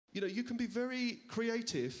You know, you can be very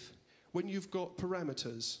creative when you've got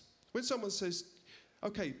parameters. When someone says,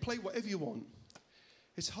 okay, play whatever you want,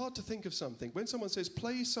 it's hard to think of something. When someone says,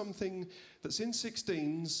 play something that's in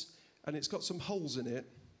 16s and it's got some holes in it,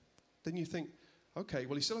 then you think, okay,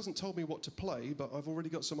 well, he still hasn't told me what to play, but I've already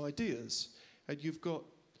got some ideas. And you've got,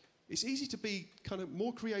 it's easy to be kind of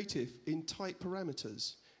more creative in tight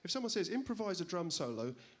parameters. If someone says, improvise a drum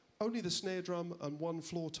solo, only the snare drum and one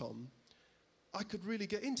floor tom, I could really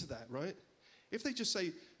get into that, right? If they just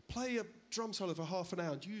say, play a drum solo for half an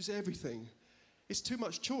hour and use everything, it's too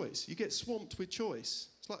much choice. You get swamped with choice.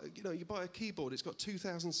 It's like, you know, you buy a keyboard, it's got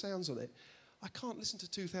 2,000 sounds on it. I can't listen to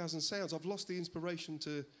 2,000 sounds. I've lost the inspiration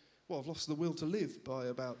to, well, I've lost the will to live by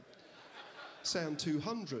about sound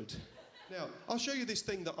 200. Now, I'll show you this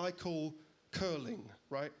thing that I call curling,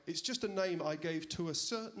 right? It's just a name I gave to a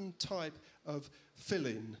certain type of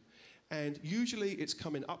fill-in. And usually it's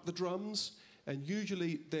coming up the drums, and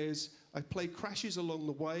usually I play crashes along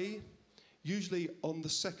the way, usually on the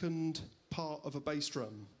second part of a bass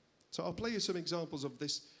drum. So I'll play you some examples of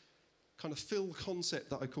this kind of fill concept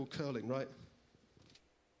that I call curling, right?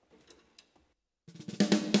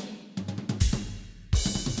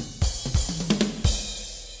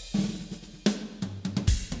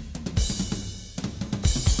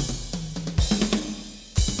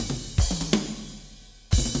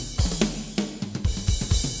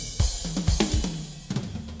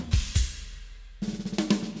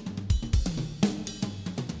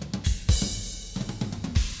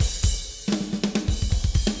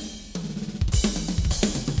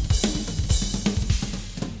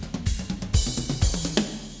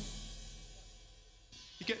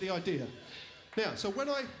 The idea. Now, so when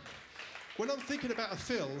I'm thinking about a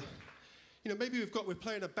fill, you know, maybe we're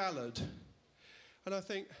playing a ballad, and I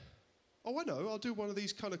think, oh, I know, I'll do one of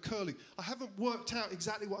these kind of curling. I haven't worked out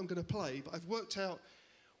exactly what I'm going to play, but I've worked out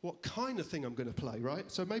what kind of thing I'm going to play,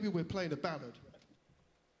 right? So maybe we're playing a ballad.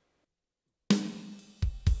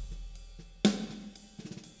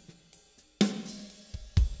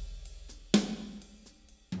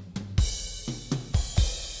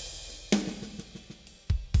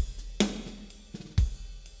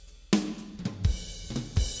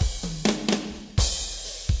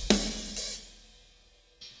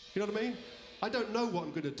 You know what I mean? I don't know what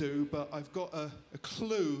I'm going to do, but I've got a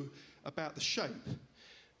clue about the shape.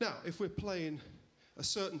 Now, if we're playing a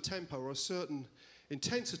certain tempo or a certain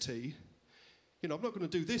intensity, you know, I'm not going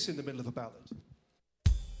to do this in the middle of a ballad. You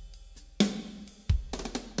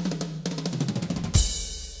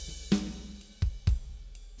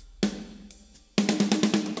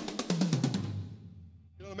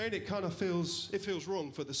know what I mean? It kind of feels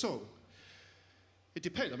wrong for the song. It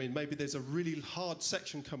depends. I mean, maybe there's a really hard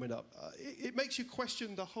section coming up. It makes you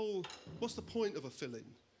question the whole, what's the point of a fill-in?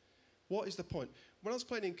 What is the point? When I was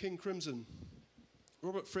playing in King Krimson,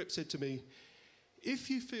 Robert Fripp said to me, if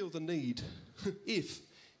you feel the need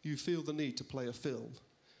to play a fill,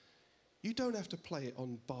 you don't have to play it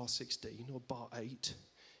on bar 16 or bar 8.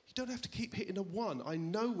 You don't have to keep hitting a 1. I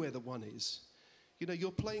know where the 1 is. You know, you're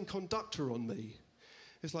playing conductor on me.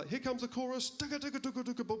 It's like, here comes the chorus,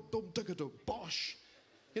 bosh.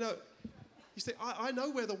 You know, you say, I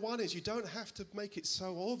know where the 1 is. You don't have to make it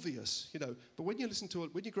so obvious, you know. But when you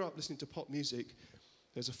grow up listening to pop music,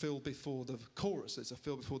 there's a fill before the chorus, there's a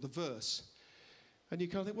fill before the verse. And you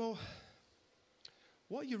kind of think, well,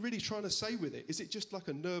 what are you really trying to say with it? Is it just like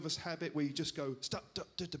a nervous habit where you just go,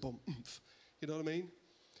 you know what I mean?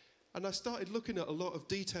 And I started looking at a lot of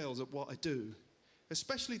details of what I do,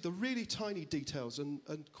 especially the really tiny details, and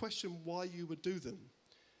question why you would do them.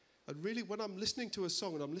 And really, when I'm listening to a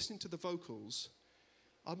song and I'm listening to the vocals,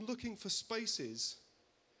 I'm looking for spaces.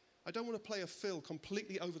 I don't want to play a fill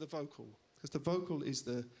completely over the vocal, because the vocal is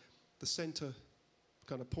the center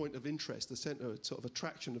kind of point of interest, the center sort of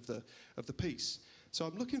attraction of the piece. So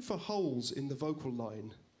I'm looking for holes in the vocal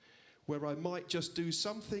line where I might just do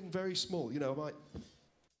something very small. You know, I might...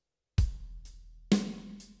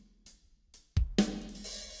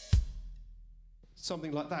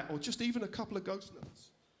 something like that, or just even a couple of ghost notes.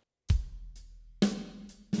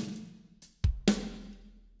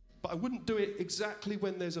 But I wouldn't do it exactly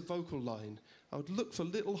when there's a vocal line. I would look for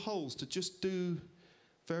little holes to just do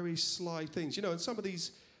very sly things. You know, and some of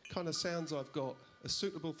these kind of sounds I've got are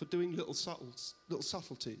suitable for doing little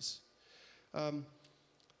subtleties. I'm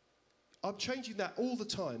changing that all the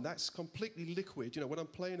time. That's completely liquid. You know, when I'm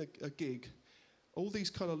playing a gig, all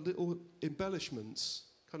these kind of little embellishments,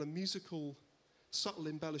 kind of musical, subtle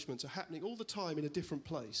embellishments are happening all the time in a different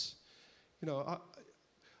place. You know,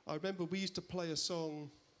 I remember we used to play a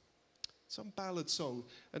song, some ballad song,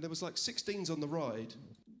 and there was like 16s on the ride.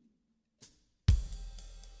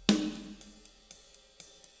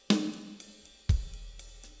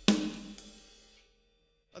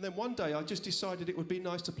 And then one day I just decided it would be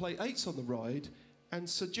nice to play 8s on the ride and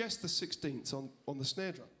suggest the 16ths on the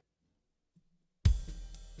snare drum.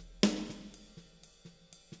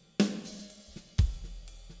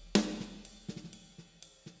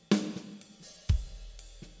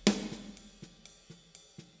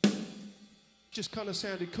 Just kind of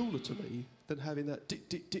sounded cooler to me than having that dit,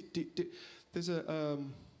 dit, dit, dit, dit. There's another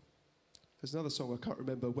song I can't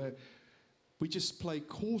remember where we just play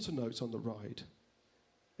quarter notes on the ride,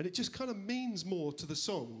 and it just kind of means more to the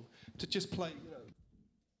song to just play, you know.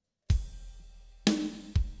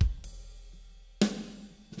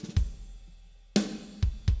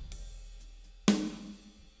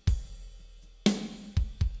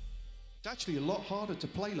 It's actually a lot harder to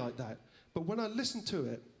play like that, but when I listen to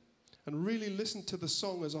it and really listen to the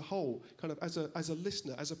song as a whole, kind of as a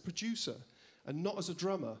listener, as a producer, and not as a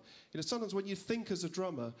drummer. You know, sometimes when you think as a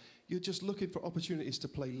drummer, you're just looking for opportunities to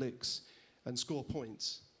play licks and score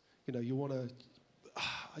points. You know, you want to,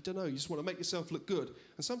 I don't know, you just want to make yourself look good.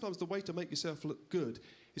 And sometimes the way to make yourself look good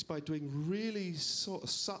is by doing really sort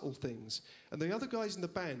of subtle things. And the other guys in the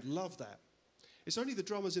band love that. It's only the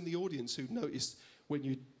drummers in the audience who notice when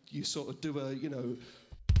you sort of do a, you know,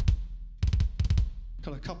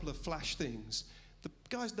 kind of couple of flash things. The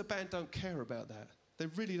guys in the band don't care about that. They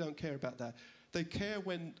really don't care about that. They care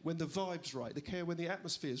when the vibe's right. They care when the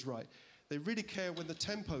atmosphere's right. They really care when the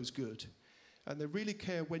tempo's good. And they really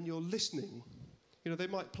care when you're listening. You know, they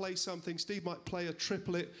might play something. Steve might play a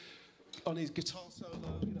triplet on his guitar solo,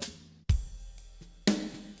 you know.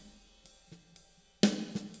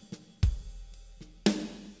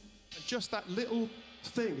 And just that little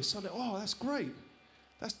thing is something, oh, that's great.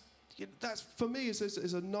 That's for me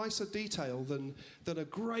is a nicer detail than a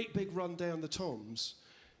great big run down the toms.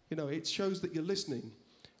 You know, it shows that you're listening.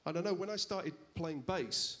 And I know when I started playing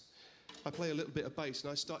bass, I play a little bit of bass,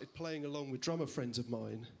 and I started playing along with drummer friends of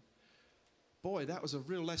mine. Boy, that was a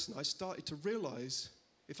real lesson. I started to realise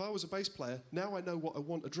if I was a bass player, now I know what I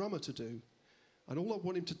want a drummer to do. And all I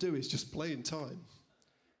want him to do is just play in time.